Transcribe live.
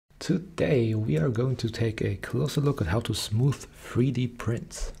Today we are going to take a closer look at how to smooth 3D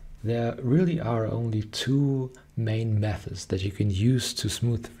prints. There really are only two main methods that you can use to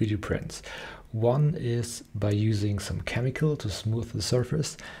smooth 3D prints. One is by using some chemical to smooth the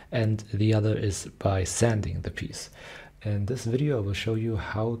surface, and the other is by sanding the piece. In this video I will show you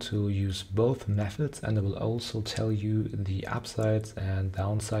how to use both methods, and I will also tell you the upsides and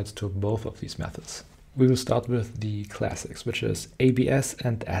downsides to both of these methods. We will start with the classics, which is ABS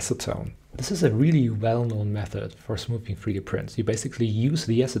and acetone. This is a really well-known method for smoothing 3D prints. You basically use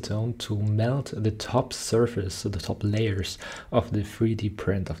the acetone to melt the top surface, so the top layers of the 3D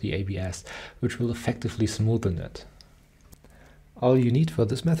print of the ABS, which will effectively smoothen it. All you need for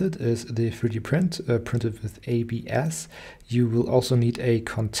this method is the 3D print printed with ABS. You will also need a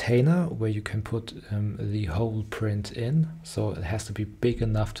container where you can put the whole print in, so it has to be big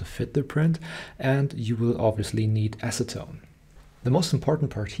enough to fit the print, and you will obviously need acetone. The most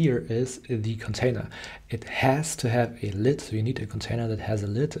important part here is the container. It has to have a lid, so you need a container that has a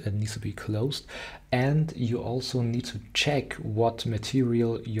lid. It needs to be closed, and you also need to check what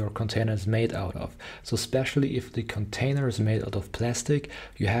material your container is made out of. So especially if the container is made out of plastic,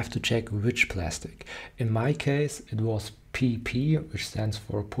 you have to check which plastic. In my case it was PP, which stands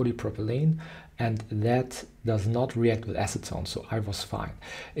for polypropylene, and that does not react with acetone, so I was fine.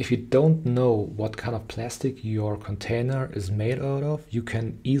 If you don't know what kind of plastic your container is made out of, you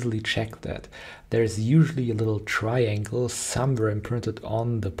can easily check that. There's usually a little triangle somewhere imprinted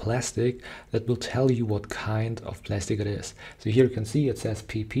on the plastic that will tell you what kind of plastic it is. So here you can see it says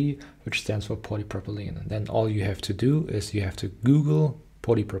PP, which stands for polypropylene. And then all you have to do is you have to Google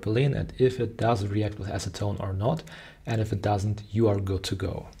polypropylene, and if it does react with acetone or not, and if it doesn't, you are good to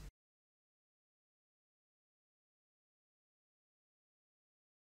go.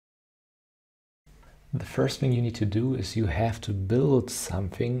 The first thing you need to do is you have to build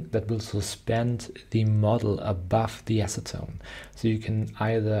something that will suspend the model above the acetone. So you can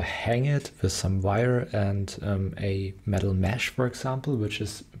either hang it with some wire and a metal mesh, for example, which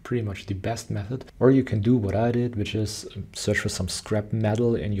is pretty much the best method. Or you can do what I did, which is search for some scrap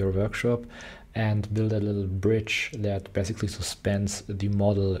metal in your workshop and build a little bridge that basically suspends the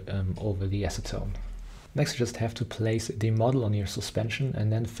model over the acetone. Next, you just have to place the model on your suspension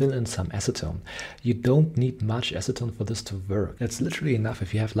and then fill in some acetone. You don't need much acetone for this to work. It's literally enough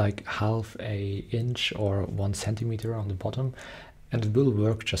if you have like half an inch or 1 centimeter on the bottom, and it will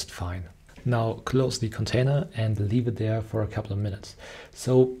work just fine. Now close the container and leave it there for a couple of minutes.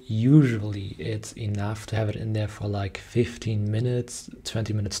 So usually it's enough to have it in there for like 15 minutes,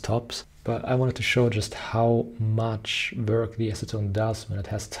 20 minutes tops. But I wanted to show just how much work the acetone does when it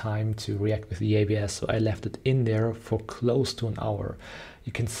has time to react with the ABS. So I left it in there for close to an hour.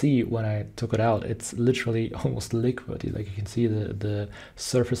 You can see when I took it out, it's literally almost liquid. Like you can see the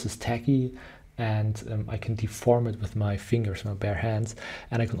surface is tacky, and I can deform it with my fingers, my bare hands,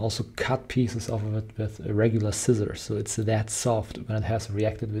 and I can also cut pieces off of it with regular scissors. So it's that soft when it has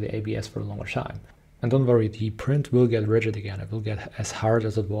reacted with the ABS for a longer time. And don't worry, the print will get rigid again. It will get as hard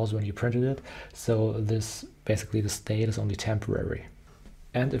as it was when you printed it. So this basically the state is only temporary.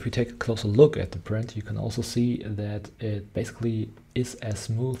 And if we take a closer look at the print, you can also see that it basically is as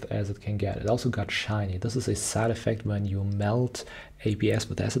smooth as it can get. It also got shiny. This is a side effect when you melt ABS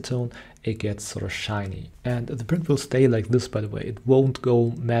with acetone, it gets sort of shiny. And the print will stay like this, by the way. It won't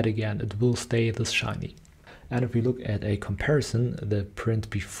go matte again. It will stay this shiny. And if we look at a comparison, the print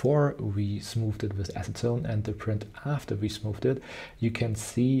before we smoothed it with acetone and the print after we smoothed it, you can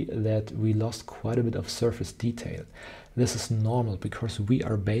see that we lost quite a bit of surface detail. This is normal because we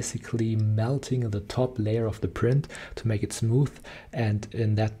are basically melting the top layer of the print to make it smooth, and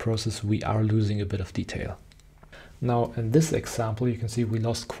in that process we are losing a bit of detail. Now in this example you can see we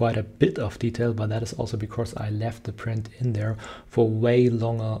lost quite a bit of detail, but that is also because I left the print in there for way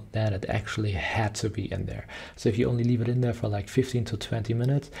longer than it actually had to be in there. So if you only leave it in there for like 15 to 20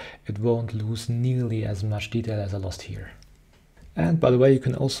 minutes, it won't lose nearly as much detail as I lost here. And by the way, you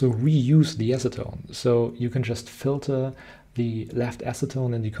can also reuse the acetone. So you can just filter the left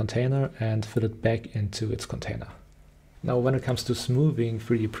acetone in the container and fill it back into its container. Now when it comes to smoothing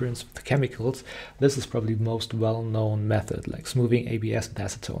 3D prints with chemicals, this is probably the most well-known method, like smoothing ABS with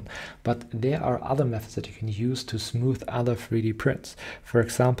acetone. But there are other methods that you can use to smooth other 3D prints. For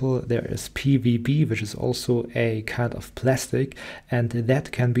example, there is PVB, which is also a kind of plastic, and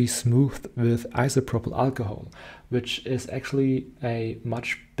that can be smoothed with isopropyl alcohol, which is actually a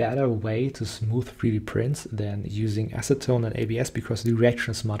much better way to smooth 3D prints than using acetone and ABS, because the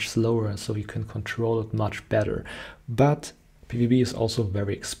reaction is much slower, so you can control it much better. But PVB is also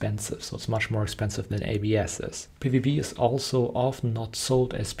very expensive, so it's much more expensive than ABS is. PVB is also often not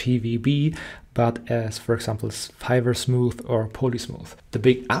sold as PVB, but as, for example, Fibersmooth or Polysmooth. The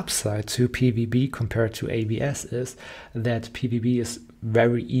big upside to PVB compared to ABS is that PVB is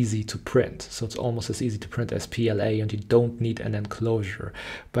very easy to print. So it's almost as easy to print as PLA, and you don't need an enclosure.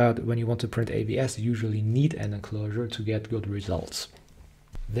 But when you want to print ABS, you usually need an enclosure to get good results.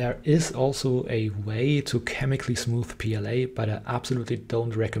 There is also a way to chemically smooth PLA, but I absolutely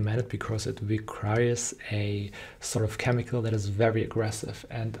don't recommend it because it requires a sort of chemical that is very aggressive,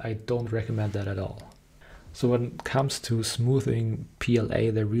 and I don't recommend that at all. So when it comes to smoothing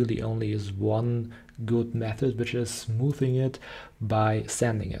PLA, there really only is one good method, which is smoothing it by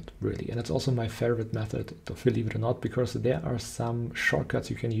sanding it, really. And it's also my favorite method, believe it or not, because there are some shortcuts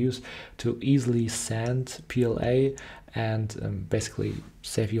you can use to easily sand PLA and basically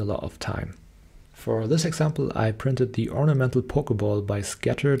save you a lot of time. For this example, I printed the Ornamental Pokeball by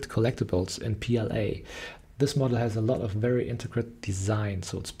Scattered Collectables in PLA. This model has a lot of very intricate design,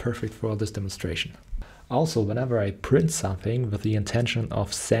 so it's perfect for this demonstration. Also, whenever I print something with the intention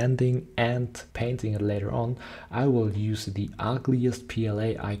of sanding and painting it later on, I will use the ugliest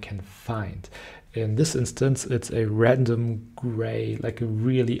PLA I can find. In this instance, it's a random gray, like a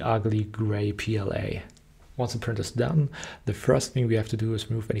really ugly gray PLA. Once the print is done, the first thing we have to do is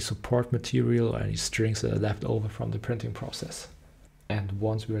remove any support material or any strings that are left over from the printing process. And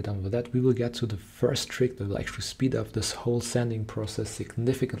once we are done with that, we will get to the first trick that will actually speed up this whole sanding process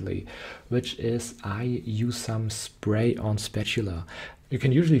significantly, which is I use some spray on spatula. You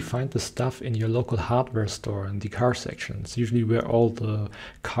can usually find this stuff in your local hardware store in the car section. It's usually where all the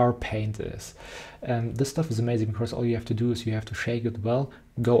car paint is. And this stuff is amazing because all you have to do is you have to shake it well,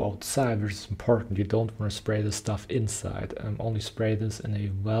 go outside, which is important. You don't want to spray this stuff inside. Only spray this in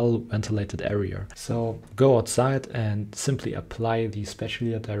a well-ventilated area. So go outside and simply apply the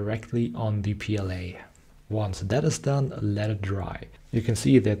spatula directly on the PLA. Once that is done, let it dry. You can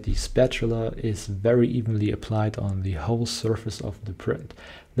see that the spatula is very evenly applied on the whole surface of the print.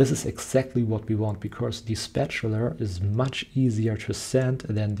 This is exactly what we want because the spatula is much easier to sand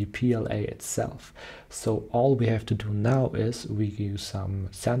than the PLA itself. So all we have to do now is we use some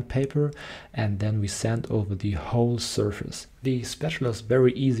sandpaper and then we sand over the whole surface. The spatula is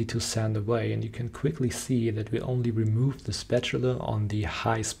very easy to sand away, and you can quickly see that we only remove the spatula on the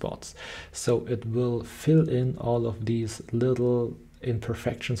high spots. So it will fill in all of these little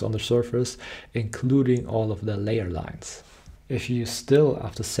imperfections on the surface, including all of the layer lines. If you still,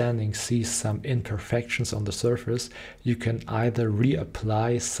 after sanding, see some imperfections on the surface, you can either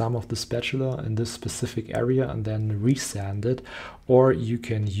reapply some of the spatula in this specific area and then resand it, or you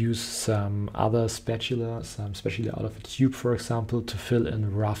can use some other spatula, some spatula out of a tube, for example, to fill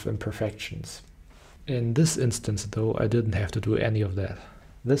in rough imperfections. In this instance, though, I didn't have to do any of that.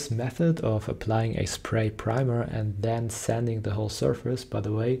 This method of applying a spray primer and then sanding the whole surface, by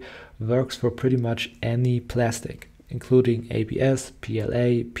the way, works for pretty much any plastic, including ABS,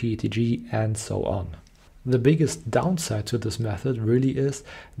 PLA, PETG, and so on. The biggest downside to this method really is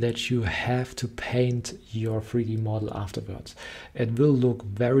that you have to paint your 3D model afterwards. It will look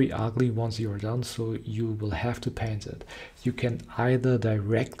very ugly once you are done, so you will have to paint it. You can either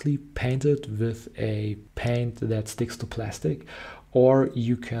directly paint it with a paint that sticks to plastic, or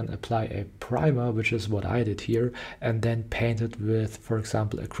you can apply a primer, which is what I did here, and then paint it with, for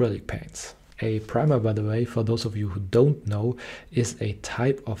example, acrylic paints. A primer, by the way, for those of you who don't know, is a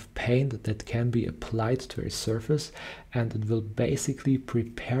type of paint that can be applied to a surface, and it will basically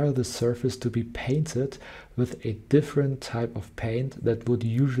prepare the surface to be painted with a different type of paint that would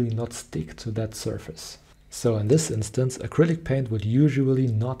usually not stick to that surface. So in this instance, acrylic paint would usually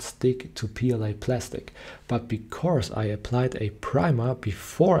not stick to PLA plastic, but because I applied a primer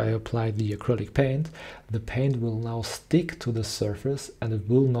before I applied the acrylic paint, the paint will now stick to the surface and it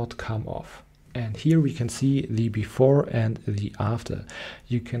will not come off. And here we can see the before and the after.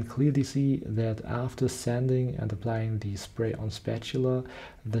 You can clearly see that after sanding and applying the spray on spatula,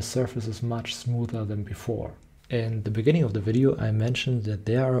 the surface is much smoother than before. In the beginning of the video, I mentioned that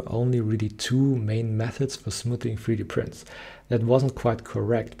there are only really two main methods for smoothing 3D prints. That wasn't quite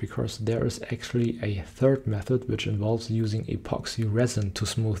correct because there is actually a third method which involves using epoxy resin to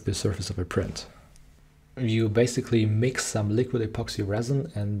smooth the surface of a print. You basically mix some liquid epoxy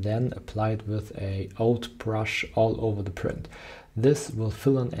resin and then apply it with an oat brush all over the print. This will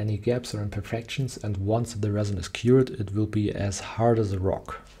fill in any gaps or imperfections, and once the resin is cured, it will be as hard as a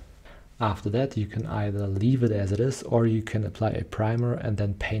rock. After that, you can either leave it as it is, or you can apply a primer and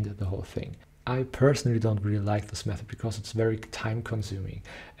then paint the whole thing. I personally don't really like this method because it's very time consuming,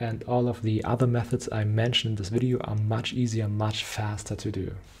 and all of the other methods I mentioned in this video are much easier, much faster to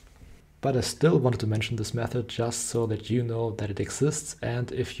do. But I still wanted to mention this method just so that you know that it exists,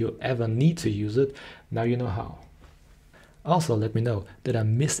 and if you ever need to use it, now you know how. Also, let me know, did I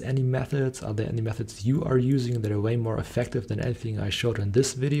miss any methods? Are there any methods you are using that are way more effective than anything I showed in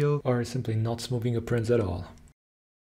this video, or simply not smoothing your prints at all?